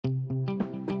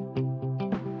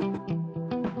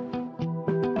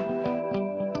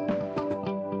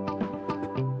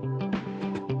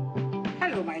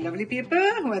lovely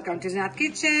people. Welcome to Zinat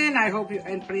Kitchen. I hope you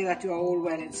and pray that you are all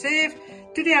well and safe.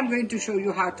 Today I'm going to show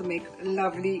you how to make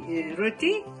lovely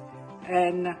roti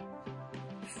and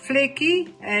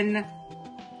flaky and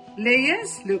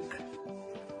layers. Look.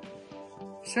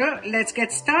 So let's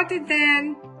get started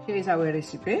then. Here is our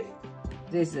recipe.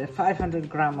 There's 500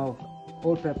 gram of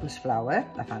all-purpose flour,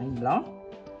 la farine blanc.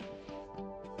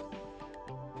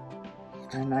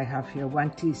 And I have here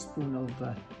 1 teaspoon of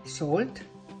salt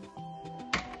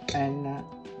and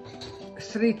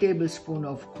 3 tablespoons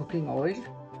of cooking oil,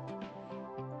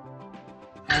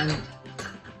 and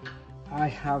I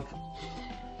have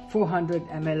 400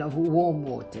 ml of warm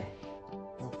water.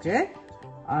 Okay,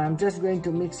 I'm just going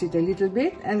to mix it a little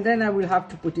bit and then I will have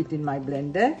to put it in my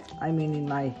blender, in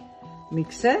my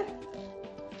mixer.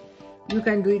 You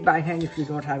can do it by hand if you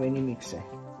don't have any mixer.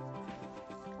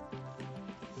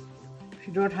 If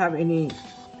you don't have any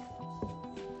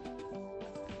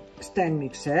stand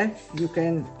mixer, you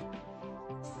can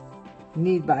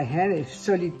knead by hand. It's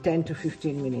solid 10 to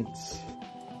 15 minutes.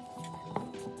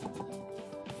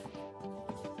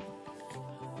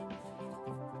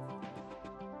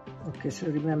 Okay, so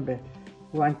remember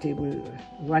 1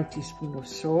 teaspoon of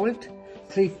salt,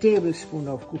 3 tablespoons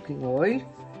of cooking oil,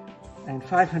 and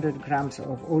 500 grams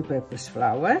of all-purpose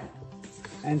flour,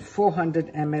 and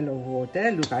 400 ml of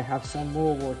water. Look, I have some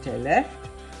more water left.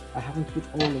 I haven't put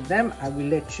all of them. I will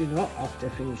let you know after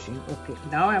finishing. Okay,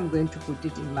 now I'm going to put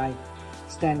it in my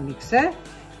stand mixer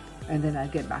and then I'll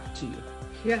get back to you.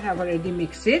 Here I have already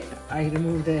mixed it. I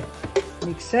removed the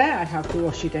mixer. I have to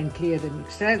wash it and clear the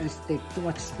mixer. This takes too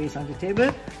much space on the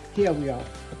table. Here we are.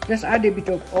 Just add a bit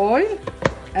of oil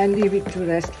and leave it to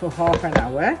rest for half an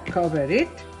hour. Cover it.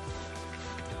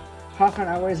 Half an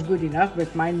hour is good enough,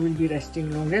 but mine will be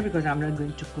resting longer because I'm not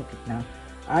going to cook it now.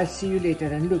 I'll see you later.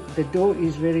 And look, the dough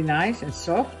is very nice and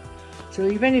soft. So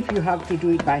even if you have to do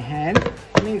it by hand,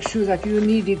 make sure that you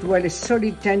knead it well, a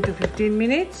solid 10 to 15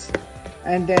 minutes.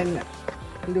 And then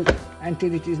look,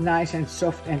 until it is nice and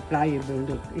soft and pliable.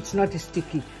 Look, it's not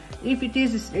sticky. If it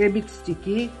is a bit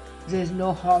sticky, there's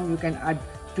no harm. You can add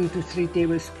 2 to 3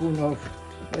 tablespoons of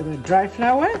dry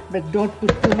flour, but don't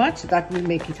put too much. That will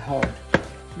make it hard.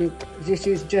 Look, this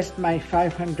is just my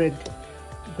 500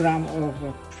 gram of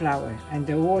flour, and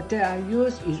the water I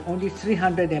use is only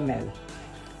 300 ml.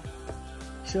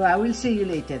 So I will see you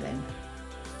later then.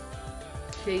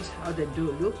 Here's how the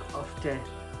dough look after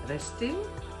resting.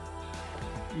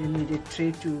 You need a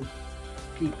tray to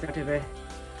keep whatever,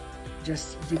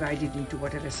 just divide it into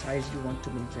whatever size you want to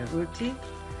make the roti.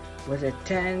 Whether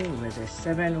 10, whether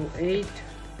 7 or 8.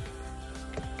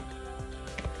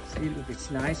 See, look, it's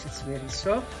nice, it's very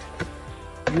soft.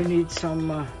 You need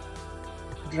some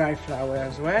dry flour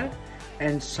as well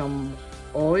and some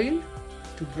oil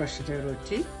to brush the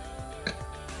roti.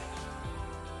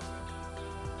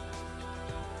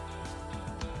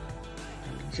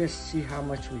 And just see how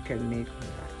much we can make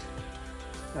with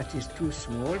that. That is too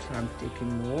small, so I'm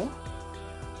taking more.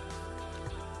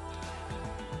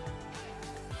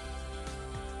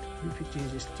 If it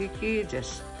is sticky,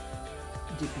 just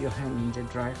dip your hand in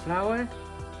the dry flour.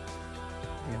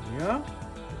 There we are.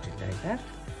 Put it like that.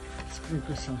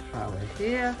 Sprinkle some flour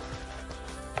here.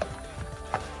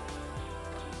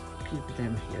 Keep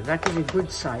them here. That is a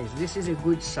good size. This is a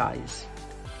good size.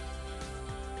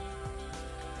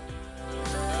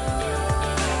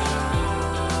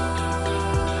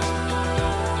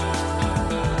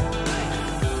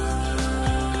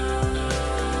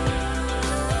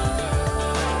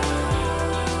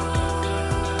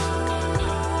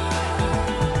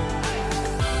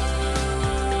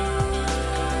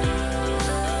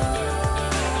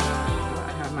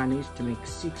 To make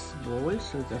 6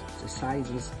 balls, so that the size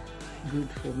is good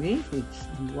for me. It's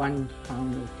 1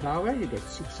 pound of flour, you get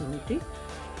 6 roti.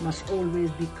 Must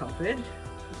always be covered.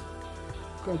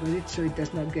 Cover it so it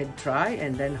does not get dry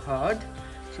and then hard.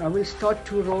 So I will start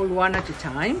to roll one at a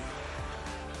time.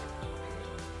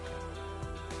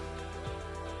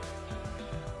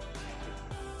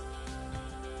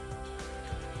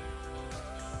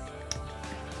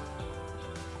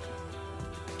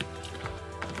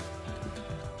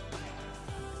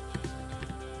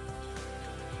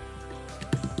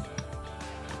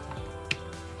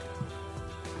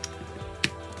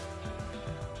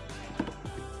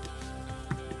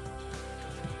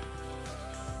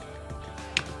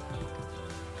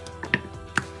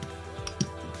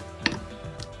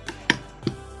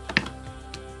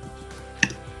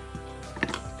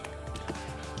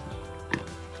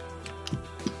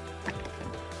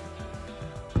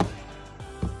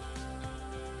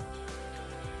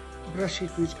 Brush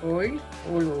it with oil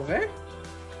all over.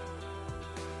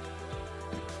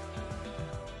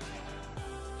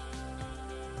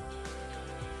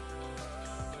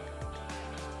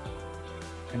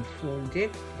 and fold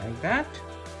it like that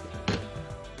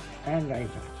and like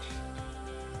that,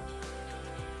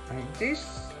 like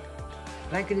this,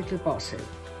 like a little parcel,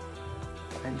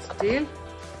 and still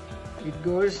it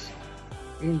goes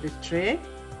in the tray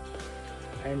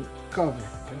and cover.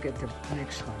 I'll get the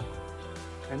next one,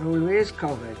 and always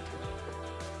cover it.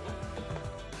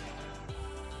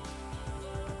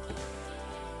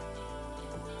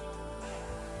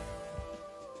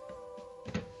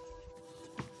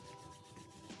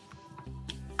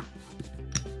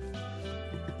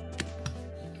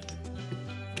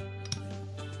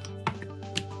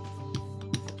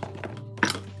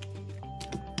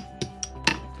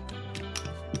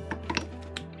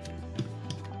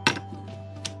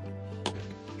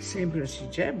 Same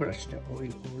procedure, brush the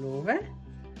oil all over.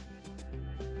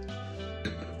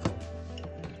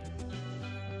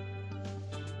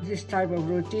 This type of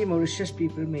roti, Mauritius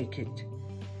people make it.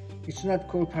 It's not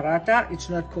called farata, it's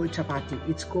not called chapati,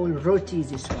 it's called roti,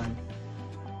 this one.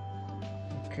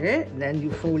 Okay, then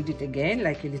you fold it again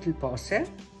like a little parcel.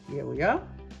 Here we are.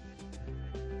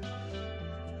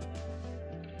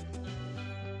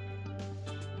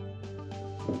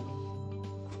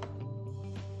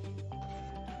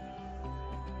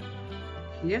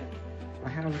 Here I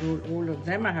have rolled all of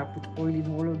them. I have put oil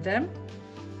in all of them.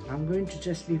 I'm going to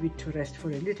just leave it to rest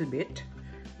for a little bit,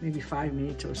 maybe 5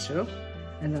 minutes or so,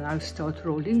 and then I'll start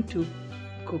rolling to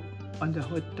cook on the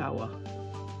hot tower.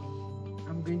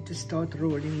 I'm going to start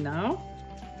rolling now.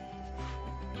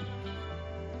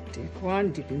 Take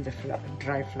one, dip in the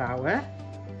dry flour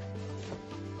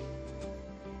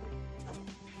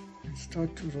and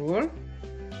start to roll.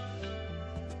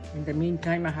 In the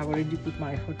meantime, I have already put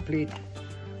my hot plate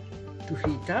to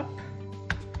heat up,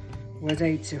 whether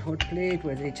it's a hot plate,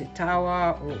 whether it's a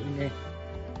tawa or in a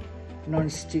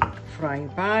non-stick frying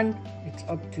pan, it's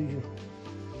up to you.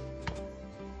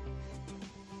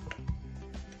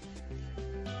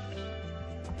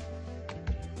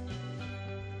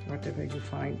 Whatever you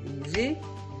find easy.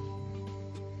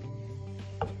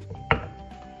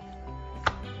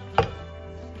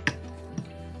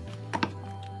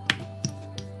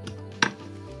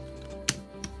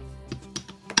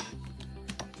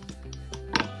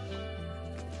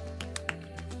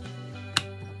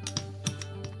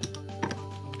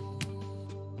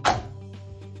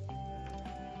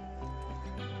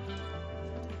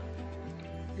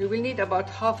 You will need about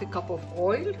half a cup of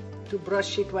oil to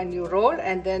brush it when you roll,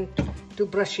 and then to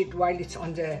brush it while it's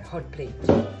on the hot plate.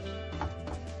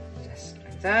 Just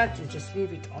like that, you just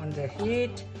leave it on the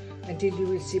heat until you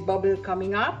will see bubble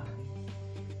coming up.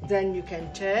 Then you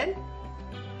can turn.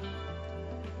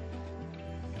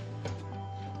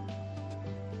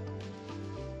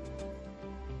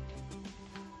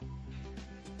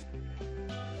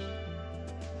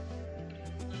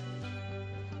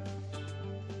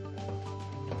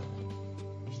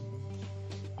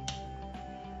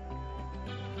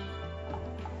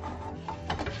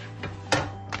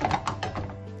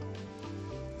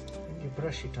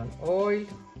 Brush it on oil,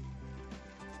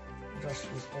 brush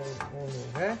it all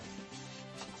over.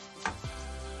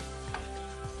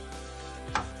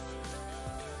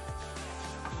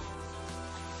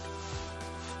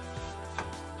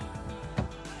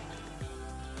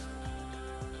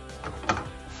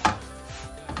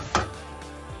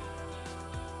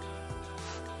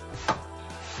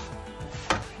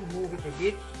 If you move it a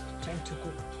bit, tend to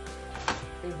cook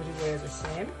everywhere the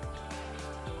same.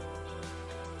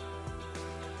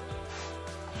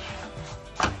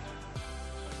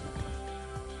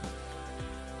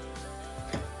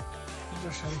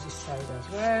 Brush on this side as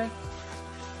well.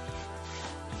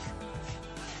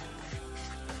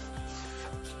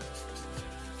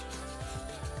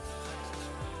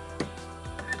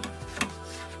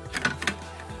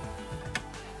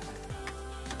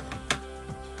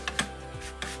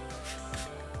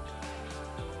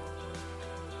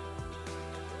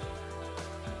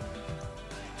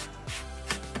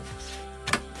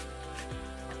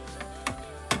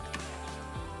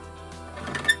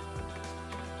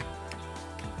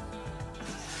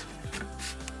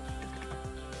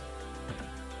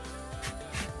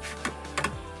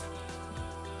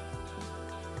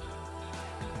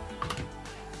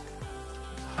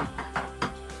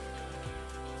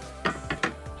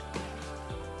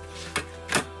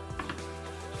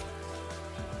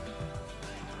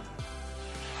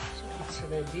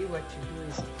 Ready, what you do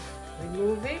is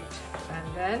remove it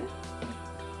and then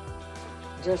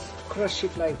just crush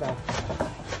it like that.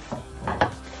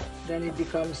 Then it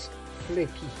becomes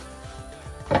flaky.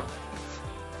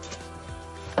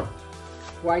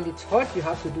 While it's hot, you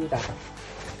have to do that.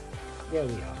 There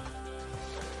we are.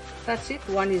 That's it.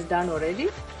 One is done already.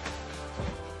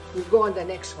 We'll go on the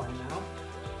next one now.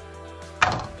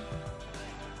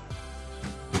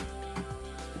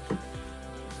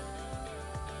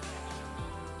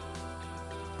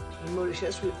 In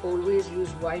Mauritius, we always use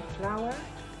white flour,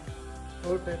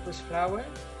 all-purpose flour.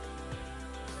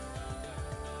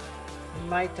 In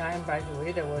my time, by the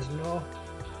way, there was no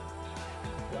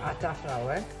farata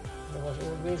flour. There was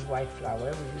always white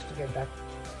flour. We used to get that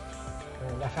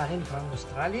la farine from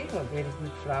Australia, a very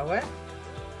good flour.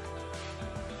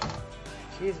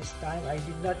 See, this time I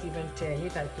did not even turn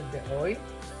it. I put the oil.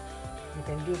 You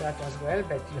can do that as well,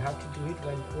 but you have to do it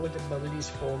when all the bubble is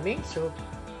forming, so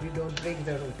you don't break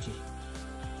the roti.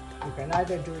 You can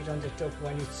either do it on the top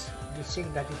when you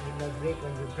think that it will not break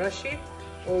when you brush it,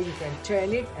 or you can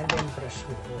turn it and then brush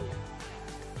with oil.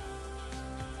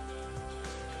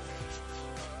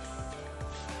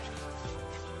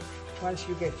 Once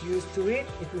you get used to it,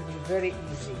 it will be very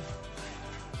easy.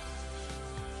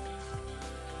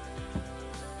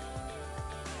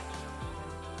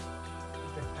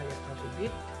 Put the fire up a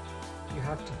bit. You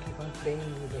have to keep on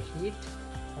playing with the heat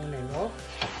on and off,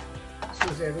 so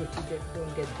the roti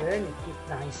don't get burned, it cooks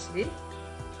nicely.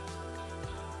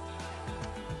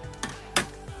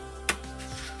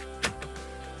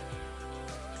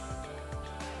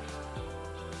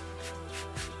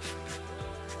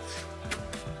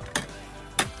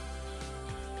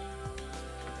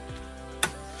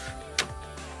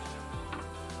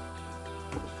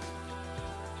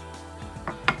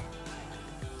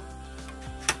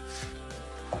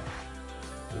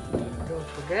 Don't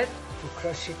forget to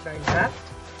crush it like that.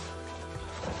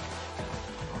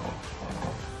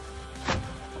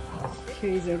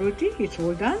 Here is the roti, it's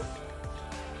all done.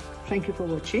 Thank you for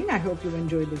watching. I hope you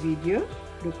enjoyed the video.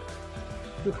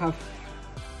 Look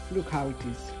how it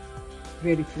is.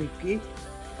 Very flaky.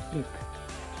 Look.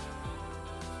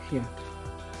 Here.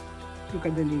 Look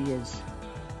at the layers.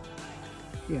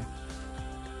 Here.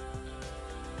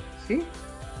 See?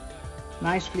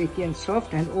 Nice, flaky and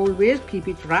soft, and always keep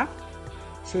it wrapped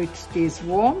so it stays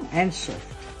warm and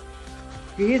soft.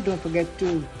 Please don't forget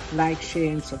to like,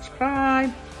 share and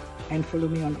subscribe, and follow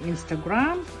me on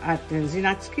Instagram at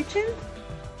Zinat's Kitchen.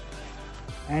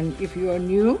 And if you are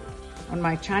new on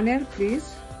my channel,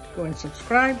 please go and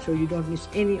subscribe so you don't miss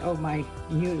any of my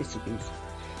new recipes.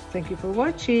 Thank you for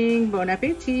watching. Bon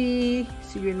appetit.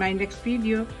 See you in my next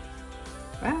video.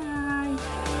 Bye.